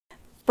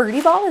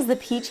BirdieBall is the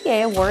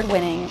PGA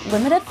award-winning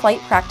limited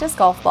flight practice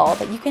golf ball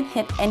that you can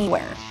hit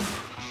anywhere.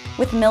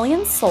 With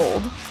millions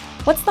sold,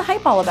 what's the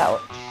hype all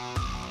about?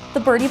 The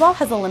BirdieBall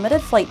has a limited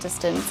flight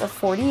distance of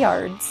 40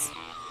 yards,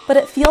 but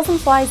it feels and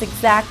flies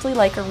exactly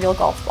like a real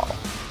golf ball.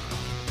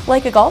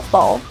 Like a golf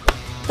ball,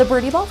 the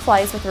BirdieBall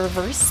flies with a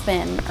reverse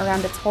spin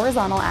around its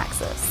horizontal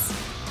axis.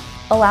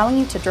 Allowing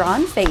you to draw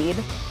and fade,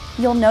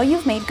 you'll know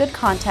you've made good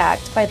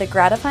contact by the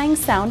gratifying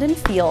sound and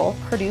feel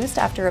produced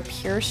after a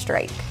pure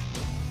strike.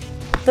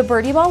 The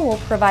BirdieBall will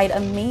provide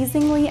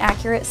amazingly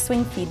accurate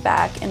swing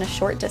feedback in a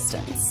short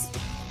distance.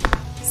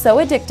 So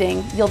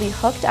addicting, you'll be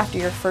hooked after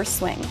your first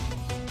swing.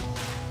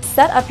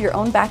 Set up your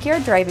own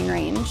backyard driving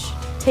range,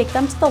 take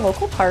them to the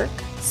local park,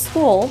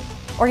 school,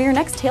 or your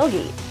next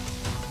tailgate.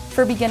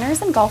 For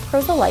beginners and golf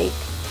pros alike,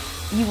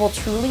 you will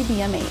truly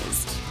be amazed.